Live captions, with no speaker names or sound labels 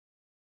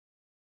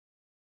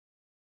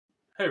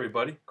Hey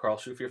everybody, Carl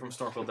Schoof here from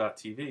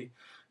Stormfield.tv,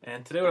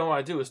 and today what I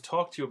want to do is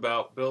talk to you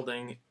about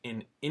building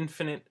an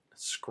infinite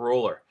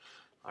scroller.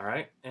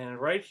 Alright, and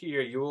right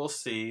here you will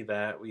see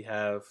that we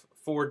have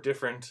 4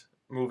 different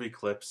movie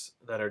clips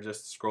that are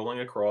just scrolling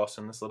across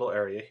in this little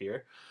area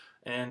here,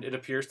 and it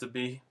appears to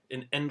be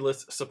an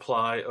endless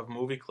supply of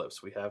movie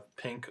clips. We have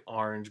pink,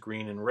 orange,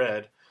 green, and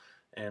red,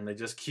 and they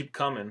just keep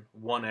coming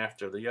one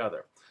after the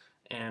other.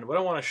 And what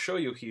I want to show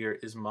you here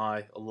is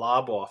my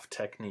lob off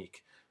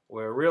technique,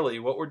 where really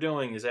what we're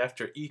doing is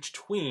after each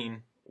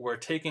tween, we're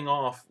taking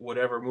off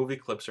whatever movie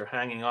clips are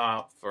hanging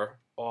off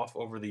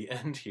over the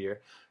end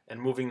here and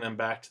moving them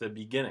back to the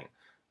beginning.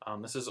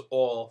 This is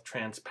all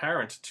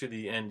transparent to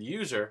the end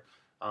user,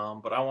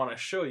 but I want to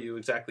show you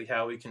exactly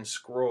how we can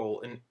scroll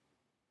in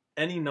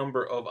any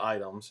number of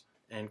items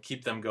and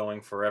keep them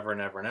going forever and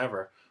ever and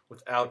ever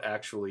without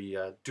actually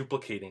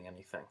duplicating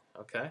anything.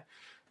 Okay?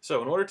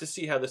 So in order to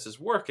see how this is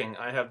working,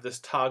 I have this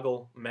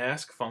toggle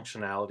mask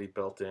functionality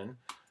built in,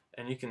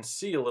 and you can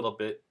see a little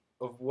bit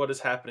of what is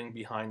happening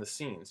behind the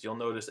scenes. You'll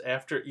notice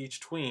after each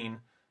tween,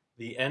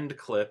 the end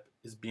clip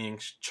is being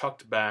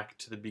chucked back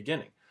to the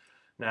beginning.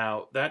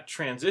 Now, that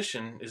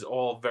transition is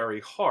all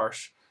very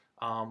harsh,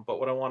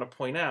 but what I want to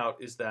point out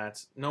is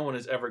that no one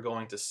is ever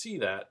going to see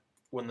that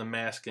when the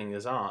masking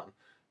is on.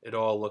 It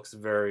all looks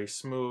very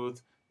smooth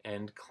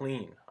and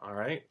clean, all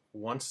right?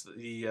 Once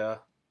the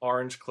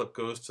orange clip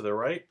goes to the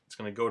right, it's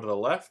going to go to the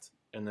left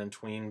and then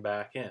tween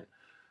back in.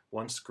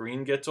 Once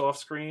green gets off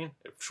screen,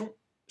 it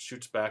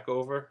shoots back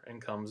over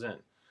and comes in.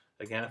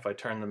 Again, if I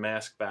turn the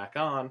mask back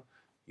on,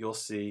 you'll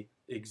see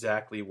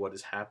exactly what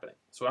is happening.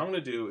 So what I'm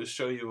going to do is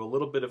show you a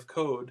little bit of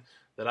code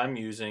that I'm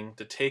using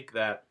to take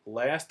that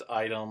last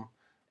item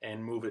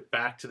and move it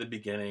back to the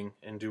beginning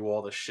and do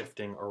all the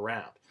shifting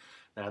around.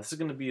 Now this is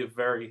going to be a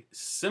very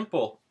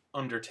simple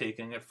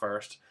undertaking at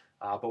first,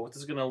 but what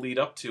this is going to lead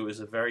up to is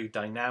a very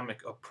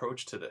dynamic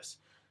approach to this.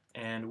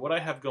 And what I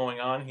have going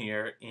on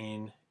here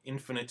in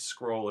Infinite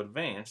Scroll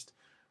Advanced,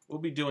 we'll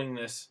be doing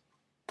this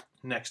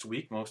next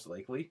week most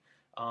likely.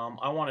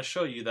 I want to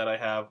show you that I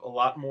have a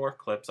lot more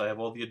clips. I have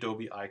all the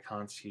Adobe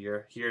icons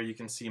here. Here you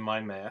can see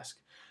my mask.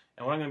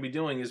 And what I'm going to be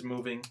doing is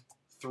moving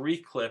 3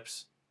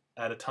 clips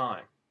at a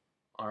time.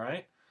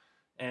 Alright?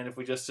 And if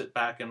we just sit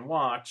back and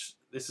watch,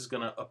 this is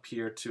going to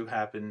appear to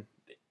happen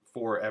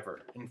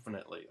forever,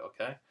 infinitely,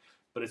 okay?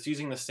 But it's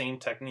using the same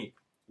technique.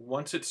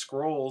 Once it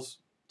scrolls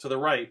to the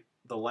right,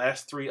 the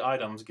last 3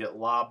 items get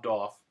lobbed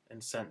off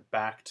and sent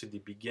back to the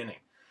beginning.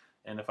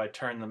 And if I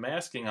turn the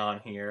masking on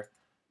here,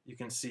 you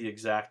can see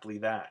exactly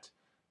that.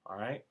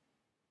 Alright?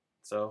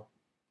 So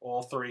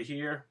all 3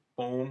 here,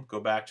 boom, go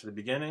back to the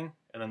beginning,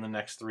 and then the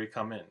next 3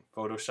 come in.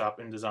 Photoshop,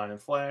 InDesign,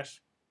 and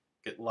Flash,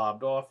 get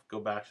lobbed off, go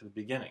back to the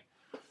beginning.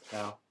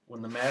 Now,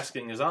 when the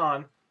masking is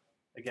on,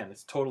 again,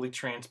 it's totally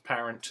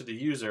transparent to the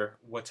user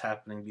what's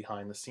happening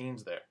behind the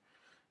scenes there.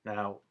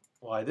 Now,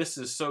 why this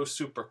is so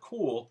super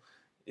cool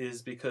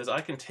is because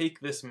I can take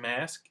this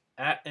mask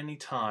at any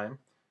time,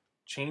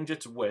 change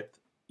its width.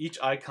 Each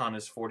icon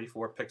is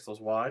 44 pixels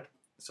wide.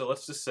 So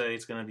let's just say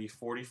it's going to be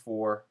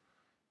 44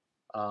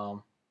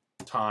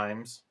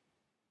 times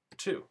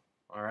 2.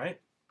 All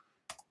right?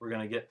 We're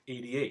going to get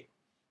 88.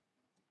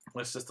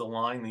 Let's just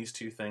align these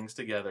 2 things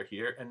together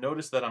here. And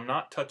notice that I'm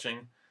not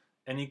touching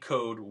any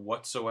code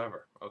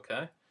whatsoever.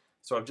 Okay?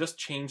 So I've just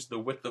changed the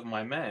width of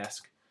my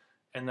mask,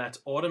 and that's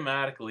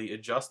automatically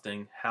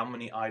adjusting how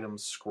many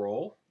items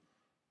scroll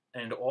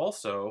and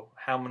also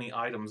how many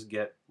items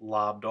get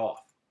lobbed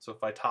off. So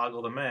if I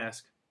toggle the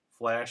mask,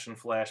 Flash and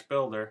Flash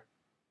Builder,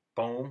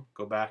 boom,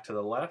 go back to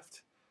the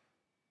left.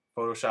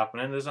 Photoshop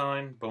and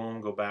InDesign,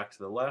 boom, go back to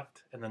the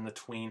left, and then the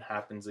tween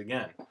happens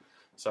again.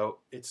 So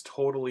it's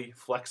totally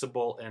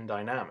flexible and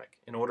dynamic.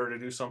 In order to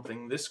do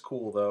something this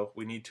cool though,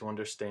 we need to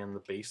understand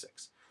the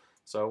basics.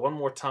 So one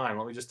more time,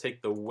 let me just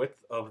take the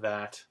width of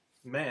that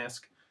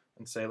mask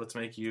and say let's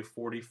make you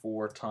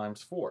 44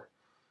 times 4.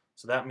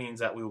 So that means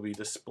that we will be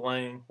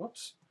displaying,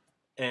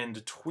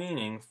 and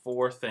tweening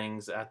 4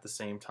 things at the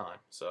same time.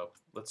 So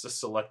let's just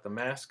select the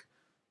mask,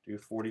 do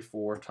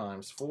 44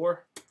 times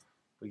 4.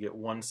 We get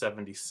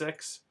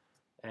 176,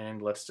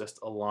 and let's just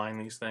align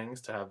these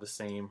things to have the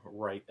same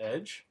right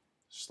edge.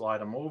 Slide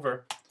them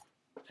over,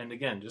 and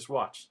again, just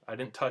watch. I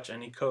didn't touch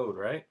any code,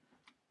 right?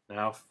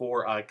 Now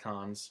 4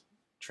 icons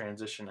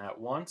transition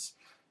at once,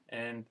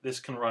 and this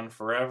can run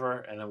forever,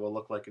 and it will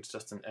look like it's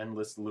just an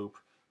endless loop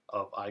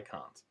of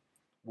icons.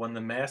 When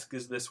the mask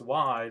is this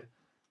wide,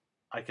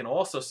 I can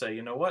also say,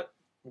 you know what?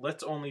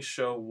 Let's only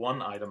show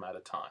 1 item at a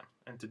time.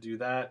 And to do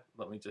that,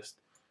 let me just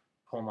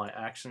pull my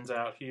actions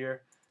out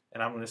here.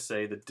 And I'm going to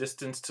say the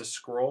distance to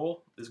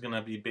scroll is going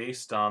to be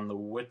based on the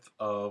width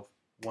of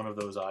one of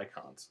those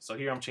icons. So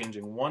here I'm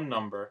changing 1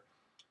 number,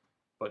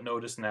 but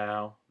notice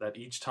now that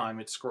each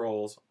time it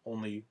scrolls,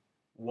 only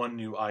 1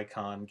 new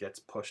icon gets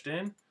pushed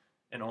in,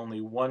 and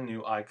only 1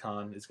 new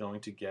icon is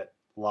going to get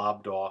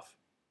lobbed off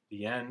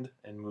the end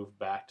and move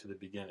back to the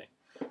beginning.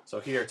 So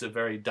here it's a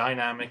very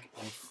dynamic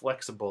and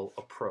flexible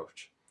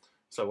approach.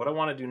 So what I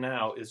want to do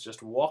now is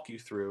just walk you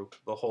through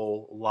the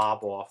whole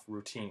lob off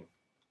routine.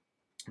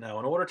 Now,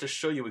 in order to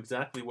show you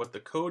exactly what the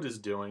code is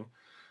doing,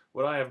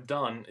 what I have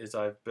done is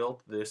I've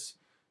built this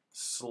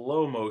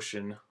slow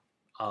motion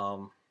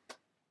lob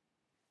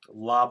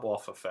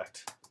off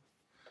effect.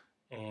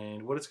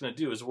 And what it's going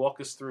to do is walk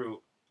us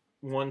through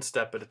one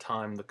step at a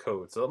time the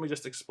code. So let me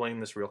just explain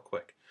this real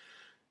quick.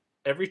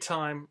 Every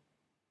time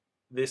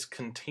this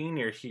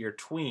container here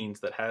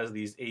tweens that has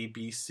these A,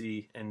 B,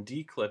 C, and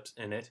D clips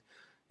in it,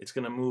 it's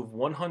going to move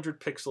 100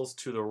 pixels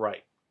to the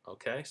right.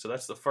 Okay, so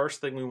that's the first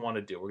thing we want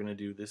to do. We're going to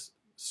do this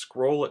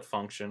scroll it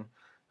function,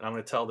 and I'm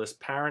going to tell this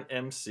parent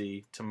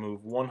MC to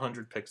move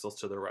 100 pixels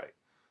to the right.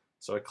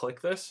 So I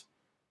click this,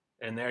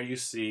 and there you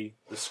see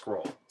the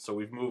scroll. So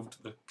we've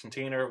moved the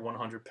container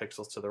 100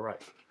 pixels to the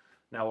right.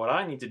 Now what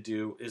I need to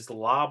do is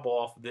lob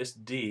off this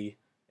D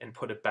and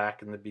put it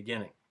back in the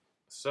beginning.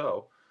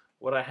 So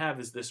what I have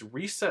is this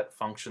reset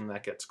function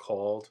that gets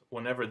called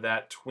whenever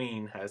that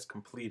tween has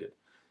completed.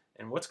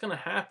 And what's going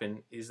to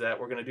happen is that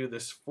we're going to do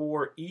this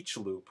for each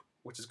loop,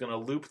 which is going to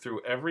loop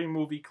through every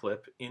movie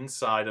clip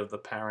inside of the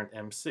parent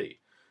MC.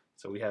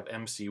 So we have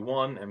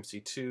MC1,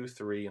 MC2,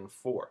 3, and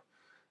 4.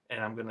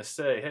 And I'm going to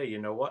say, hey, you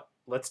know what?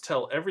 Let's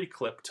tell every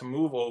clip to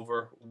move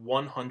over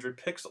 100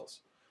 pixels.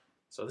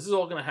 So this is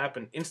all going to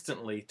happen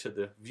instantly to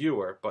the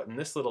viewer, but in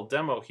this little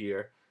demo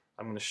here,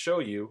 I'm going to show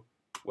you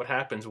what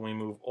happens when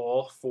we move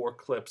all 4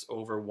 clips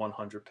over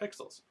 100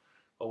 pixels.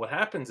 Well, what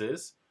happens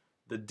is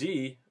the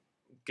D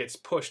gets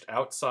pushed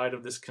outside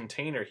of this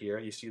container here.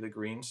 You see the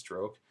green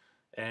stroke,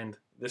 and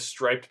this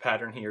striped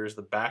pattern here is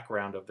the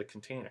background of the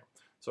container.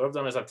 So what I've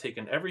done is I've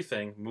taken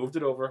everything, moved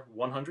it over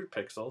 100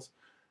 pixels,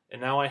 and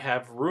now I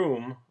have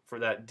room for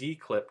that D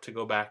clip to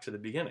go back to the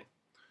beginning.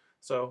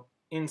 So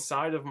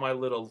inside of my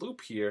little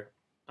loop here,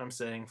 I'm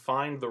saying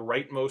find the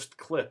rightmost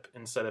clip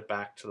and set it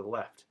back to the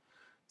left.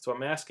 So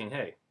I'm asking,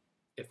 hey,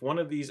 if one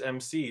of these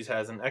MCs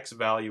has an X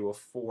value of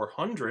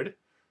 400,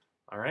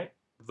 all right,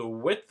 the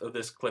width of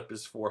this clip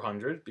is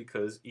 400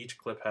 because each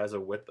clip has a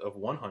width of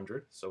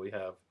 100. So we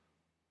have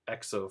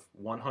X of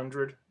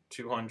 100,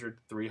 200,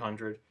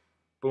 300,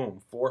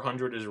 boom,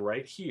 400 is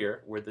right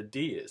here where the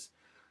D is.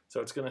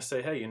 So it's going to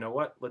say, hey, you know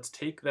what? Let's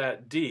take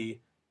that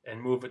D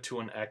and move it to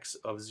an X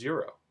of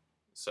 0.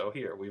 So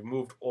here, we've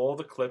moved all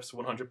the clips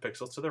 100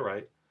 pixels to the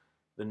right.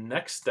 The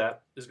next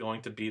step is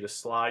going to be to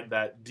slide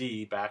that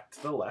D back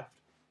to the left.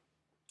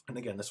 And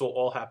again, this will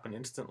all happen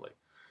instantly.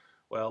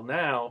 Well,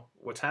 now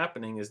what's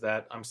happening is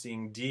that I'm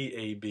seeing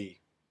DAB.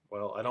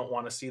 Well, I don't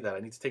want to see that. I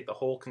need to take the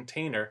whole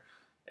container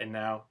and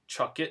now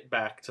chuck it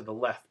back to the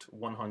left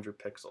 100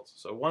 pixels.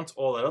 So once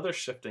all that other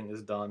shifting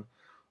is done,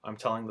 I'm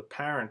telling the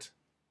parent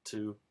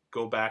to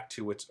go back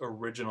to its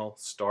original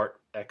start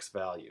X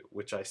value,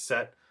 which I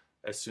set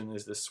as soon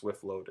as this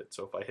Swift loaded.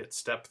 So if I hit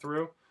step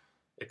through,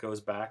 it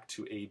goes back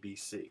to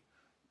ABC.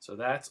 So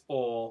that's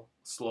all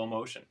slow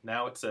motion.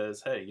 Now it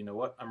says, hey, you know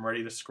what? I'm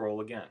ready to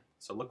scroll again.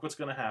 So look what's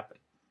going to happen.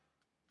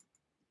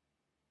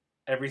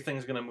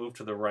 Everything's going to move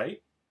to the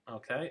right,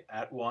 okay,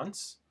 at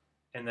once.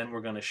 And then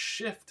we're going to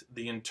shift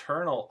the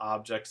internal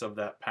objects of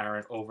that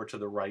parent over to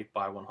the right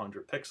by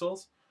 100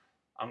 pixels.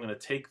 I'm going to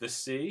take the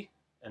C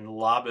and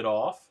lob it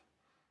off.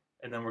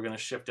 And then we're going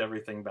to shift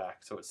everything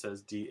back. So it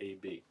says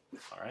DAB.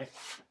 All right.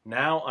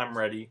 Now I'm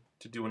ready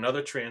to do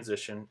another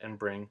transition and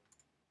bring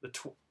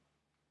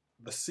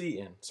the C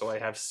in. So I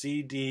have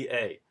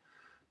CDA.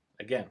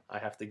 Again, I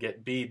have to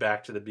get B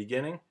back to the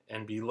beginning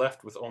and be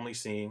left with only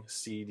seeing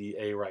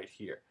CDA right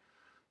here.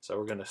 So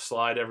we're going to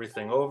slide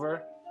everything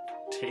over,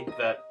 take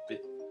that B.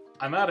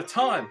 I'm out of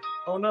time.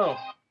 Oh no.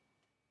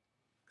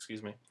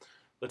 Excuse me.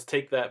 Let's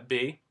take that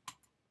B,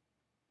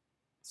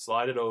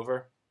 slide it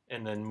over,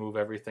 and then move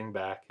everything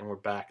back, and we're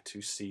back to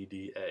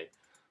CDA.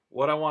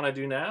 What I want to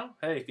do now,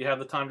 hey, if you have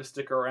the time to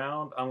stick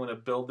around, I'm going to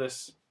build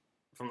this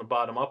from the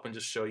bottom up and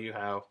just show you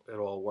how it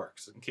all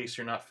works, in case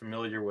you're not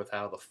familiar with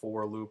how the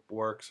for loop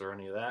works or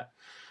any of that.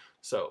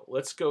 So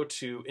let's go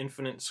to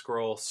infinite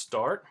scroll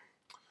start.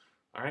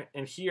 All right,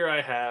 and here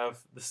I have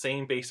the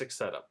same basic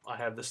setup. I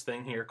have this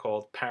thing here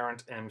called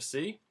parent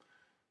MC.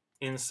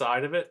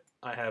 Inside of it,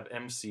 I have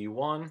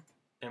MC1,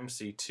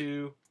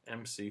 MC2,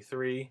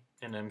 MC3,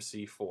 and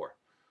MC4.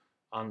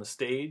 On the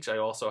stage, I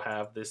also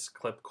have this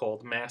clip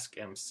called mask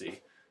MC. And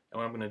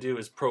what I'm going to do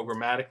is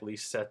programmatically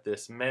set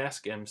this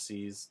mask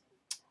MC's,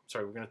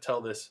 we're going to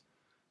tell this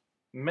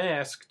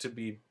mask to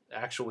be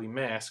actually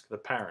mask the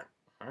parent.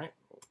 All right,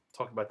 we'll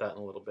talk about that in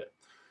a little bit.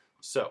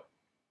 So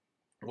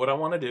what I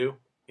want to do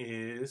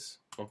is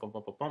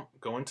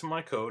go into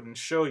my code and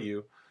show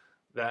you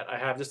that I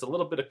have just a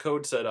little bit of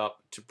code set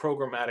up to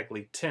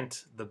programmatically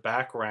tint the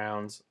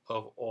backgrounds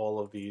of all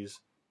of these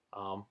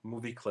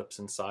movie clips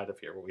inside of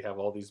here, where we have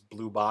all these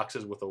blue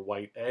boxes with a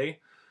white A.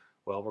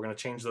 Well, we're going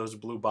to change those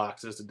blue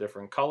boxes to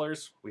different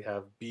colors. We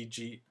have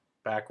BG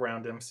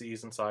background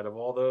MCs inside of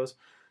all those,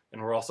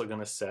 and we're also going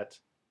to set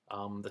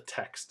the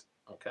text.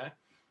 Okay.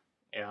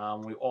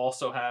 We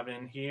also have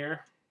in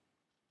here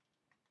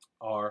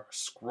our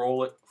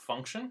scroll it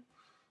function,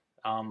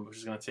 which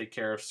is going to take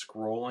care of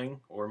scrolling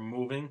or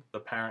moving the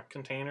parent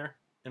container,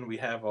 and we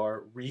have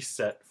our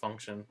reset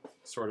function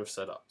sort of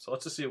set up. So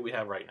let's just see what we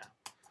have right now.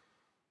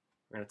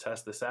 We're going to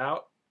test this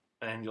out,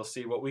 and you'll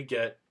see what we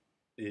get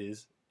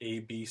is A,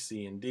 B,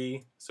 C, and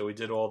D. So we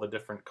did all the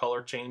different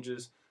color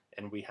changes,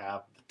 and we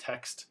have the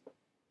text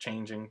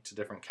changing to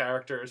different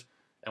characters,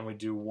 and we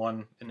do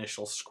one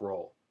initial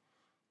scroll.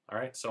 All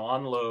right, so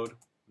on load,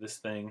 this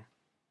thing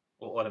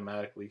will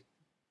automatically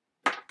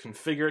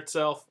configure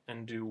itself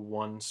and do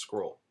one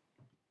scroll.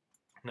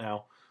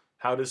 Now,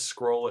 how does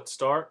scroll it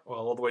start? Well,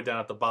 all the way down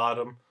at the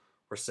bottom,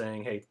 we're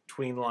saying, hey,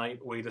 TweenLite,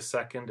 wait a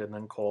second, and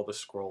then call the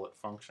scroll it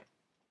function.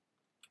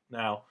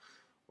 Now,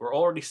 we're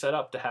already set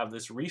up to have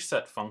this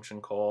reset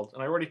function called,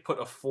 and I already put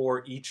a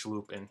for each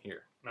loop in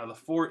here. Now, the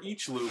for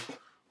each loop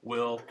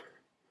will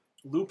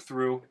loop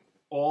through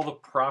all the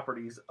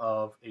properties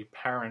of a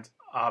parent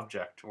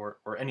object, or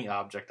any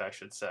object, I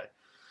should say.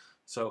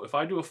 So if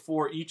I do a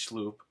for each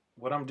loop,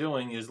 what I'm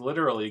doing is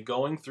literally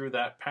going through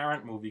that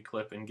parent movie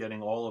clip and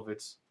getting all of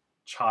its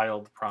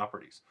child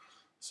properties.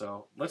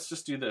 So let's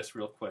just do this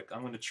real quick.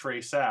 I'm going to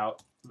trace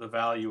out the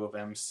value of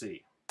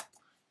MC.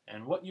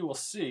 And what you will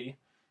see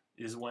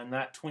is when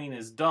that tween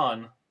is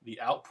done,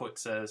 the output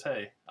says,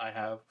 hey, I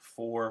have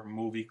 4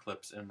 movie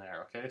clips in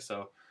there. Okay,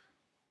 so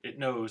it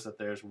knows that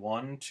there's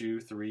 1, 2,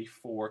 3,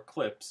 4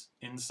 clips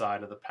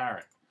inside of the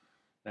parent.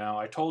 Now,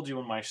 I told you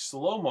in my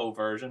slow-mo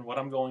version, what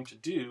I'm going to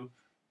do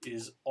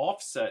is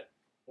offset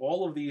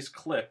all of these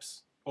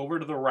clips over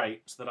to the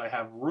right so that I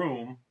have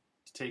room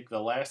to take the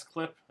last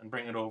clip and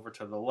bring it over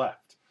to the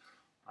left.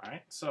 All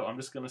right, so I'm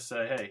just going to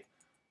say, hey,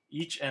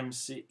 each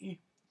MC,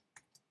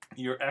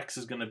 your X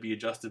is going to be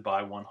adjusted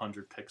by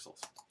 100 pixels.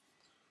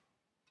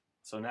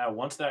 So now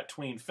once that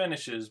tween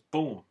finishes,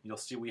 boom, you'll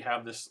see we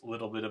have this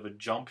little bit of a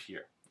jump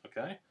here.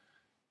 Okay,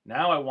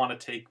 now I want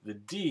to take the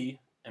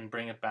D and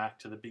bring it back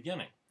to the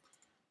beginning.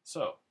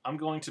 So I'm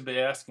going to be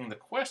asking the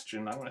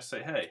question, I'm going to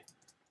say, hey,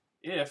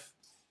 if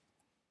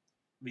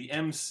the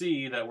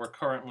MC that we're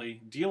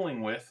currently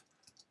dealing with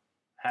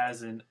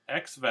has an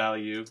X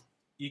value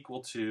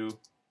equal to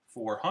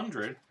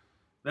 400,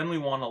 then we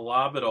want to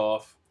lob it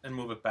off and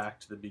move it back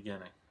to the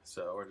beginning.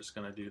 So we're just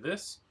going to do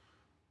this.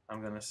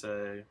 I'm going to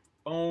say,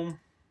 boom,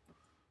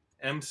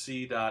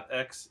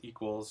 MC.X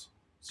equals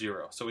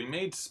 0. So we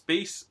made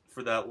space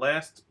for that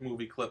last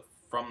movie clip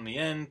from the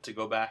end to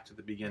go back to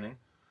the beginning,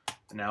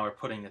 and now we're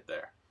putting it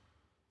there.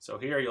 So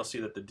here you'll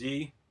see that the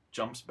D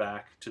jumps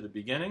back to the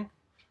beginning,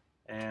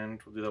 and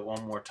we'll do that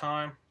one more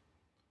time.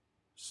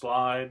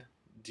 Slide,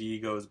 D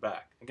goes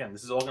back. Again,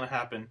 this is all going to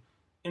happen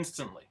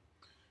instantly.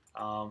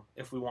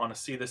 If we want to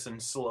see this in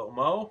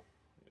slow-mo,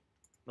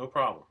 no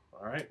problem.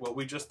 All right, what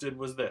we just did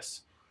was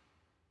this.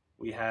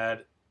 We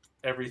had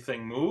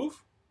everything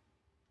move,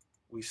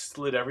 we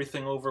slid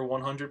everything over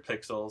 100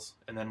 pixels,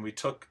 and then we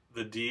took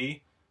the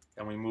D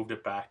and we moved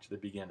it back to the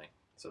beginning.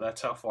 So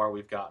that's how far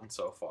we've gotten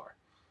so far.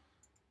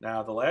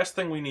 Now the last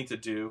thing we need to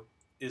do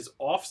is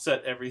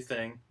offset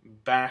everything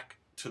back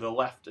to the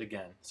left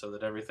again so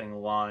that everything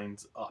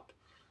lines up.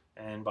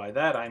 And by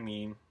that I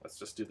mean, let's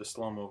just do the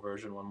slow-mo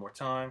version one more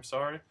time,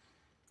 sorry.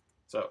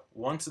 So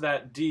once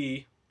that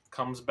D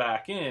comes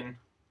back in,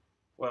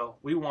 well,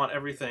 we want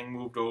everything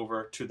moved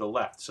over to the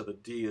left so the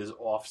D is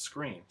off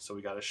screen. So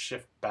we got to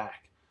shift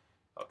back.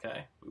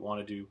 Okay, we want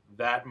to do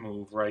that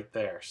move right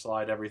there.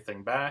 Slide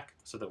everything back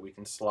so that we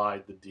can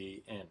slide the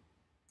D in.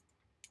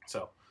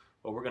 So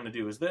what we're going to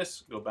do is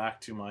this, go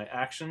back to my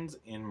actions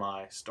in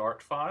my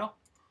start file.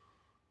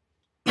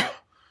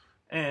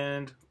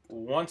 And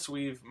once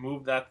we've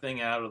moved that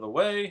thing out of the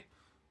way,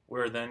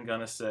 we're then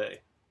going to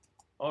say,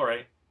 all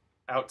right,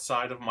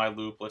 outside of my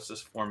loop, let's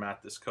just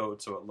format this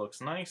code so it looks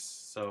nice.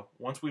 So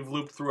once we've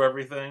looped through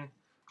everything,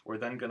 we're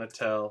then going to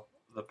tell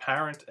the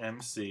parent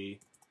MC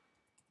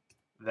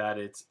that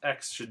its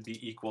X should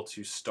be equal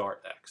to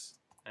start X.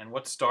 And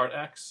what's start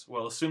X?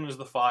 Well, as soon as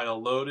the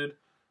file loaded,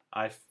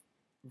 I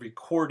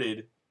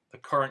recorded the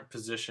current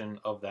position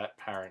of that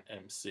parent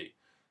MC.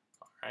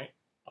 All right,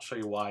 I'll show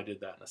you why I did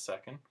that in a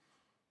second.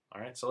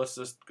 All right, so let's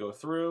just go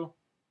through,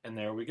 and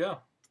there we go.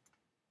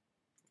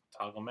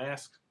 Toggle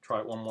mask, try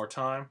it one more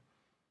time.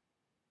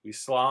 We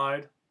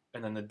slide,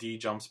 and then the D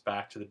jumps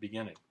back to the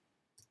beginning.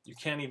 You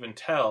can't even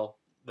tell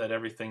that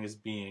everything is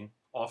being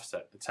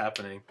offset. It's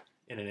happening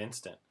in an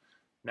instant.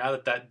 Now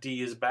that that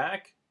D is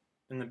back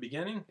in the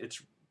beginning,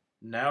 it's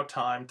now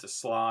time to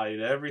slide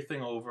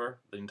everything over,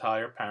 the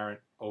entire parent,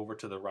 over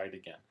to the right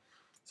again.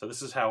 So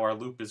this is how our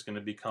loop is going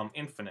to become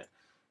infinite,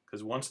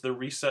 because once the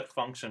reset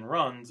function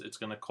runs, it's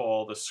going to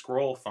call the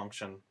scroll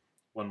function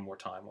one more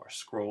time, or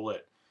scroll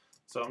it.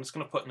 So I'm just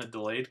going to put in a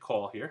delayed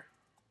call here.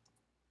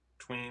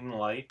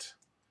 TweenLite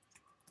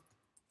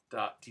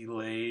dot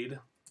delayed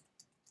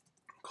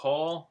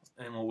call,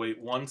 and we'll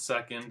wait 1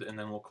 second, and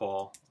then we'll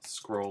call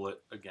scroll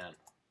it again.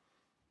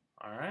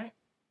 All right,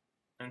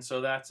 and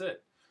so that's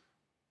it.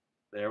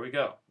 There we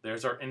go.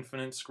 There's our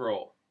infinite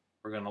scroll.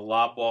 We're going to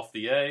lob off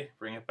the A,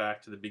 bring it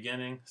back to the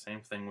beginning. Same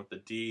thing with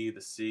the D,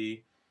 the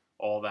C,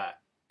 all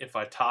that. If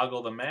I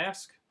toggle the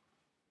mask,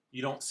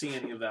 you don't see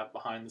any of that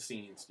behind the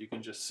scenes. You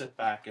can just sit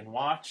back and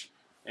watch,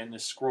 and the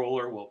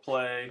scroller will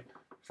play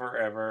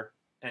forever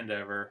and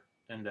ever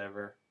and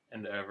ever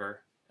and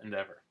ever and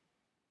ever.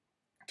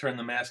 turn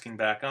the masking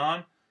back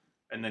on,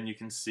 and then you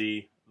can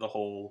see the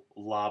whole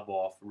lob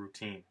off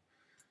routine.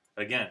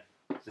 Again,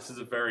 this is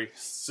a very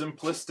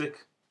simplistic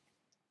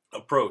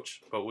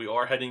approach, but we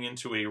are heading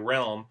into a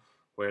realm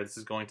where this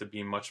is going to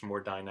be much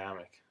more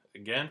dynamic.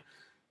 Again,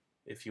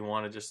 if you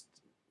want to just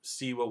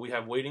see what we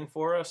have waiting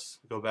for us,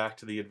 go back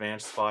to the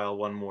advanced file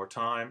one more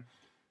time,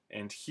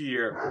 and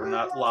here we're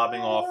not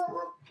lobbing off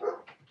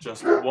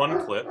just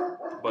one clip,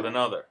 but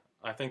another.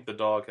 I think the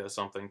dog has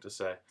something to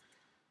say.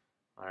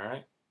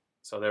 Alright,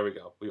 so there we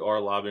go. We are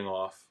lobbing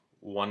off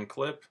one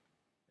clip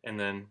and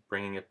then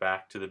bringing it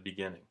back to the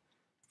beginning.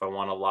 If I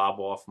want to lob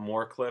off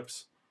more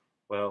clips,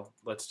 well,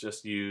 let's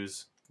just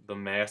use the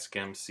mask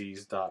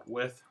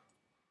MCs.width,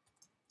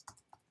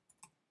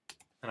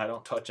 and I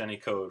don't touch any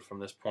code from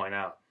this point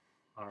out.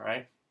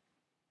 Alright,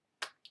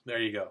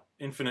 there you go.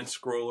 Infinite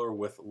scroller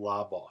with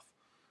lob off.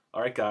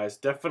 Alright guys,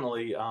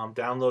 definitely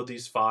download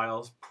these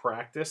files,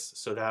 practice,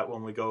 so that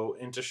when we go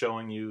into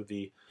showing you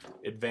the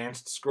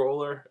advanced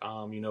scroller,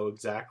 you know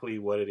exactly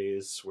what it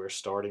is we're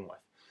starting with.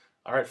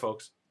 Alright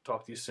folks,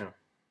 talk to you soon.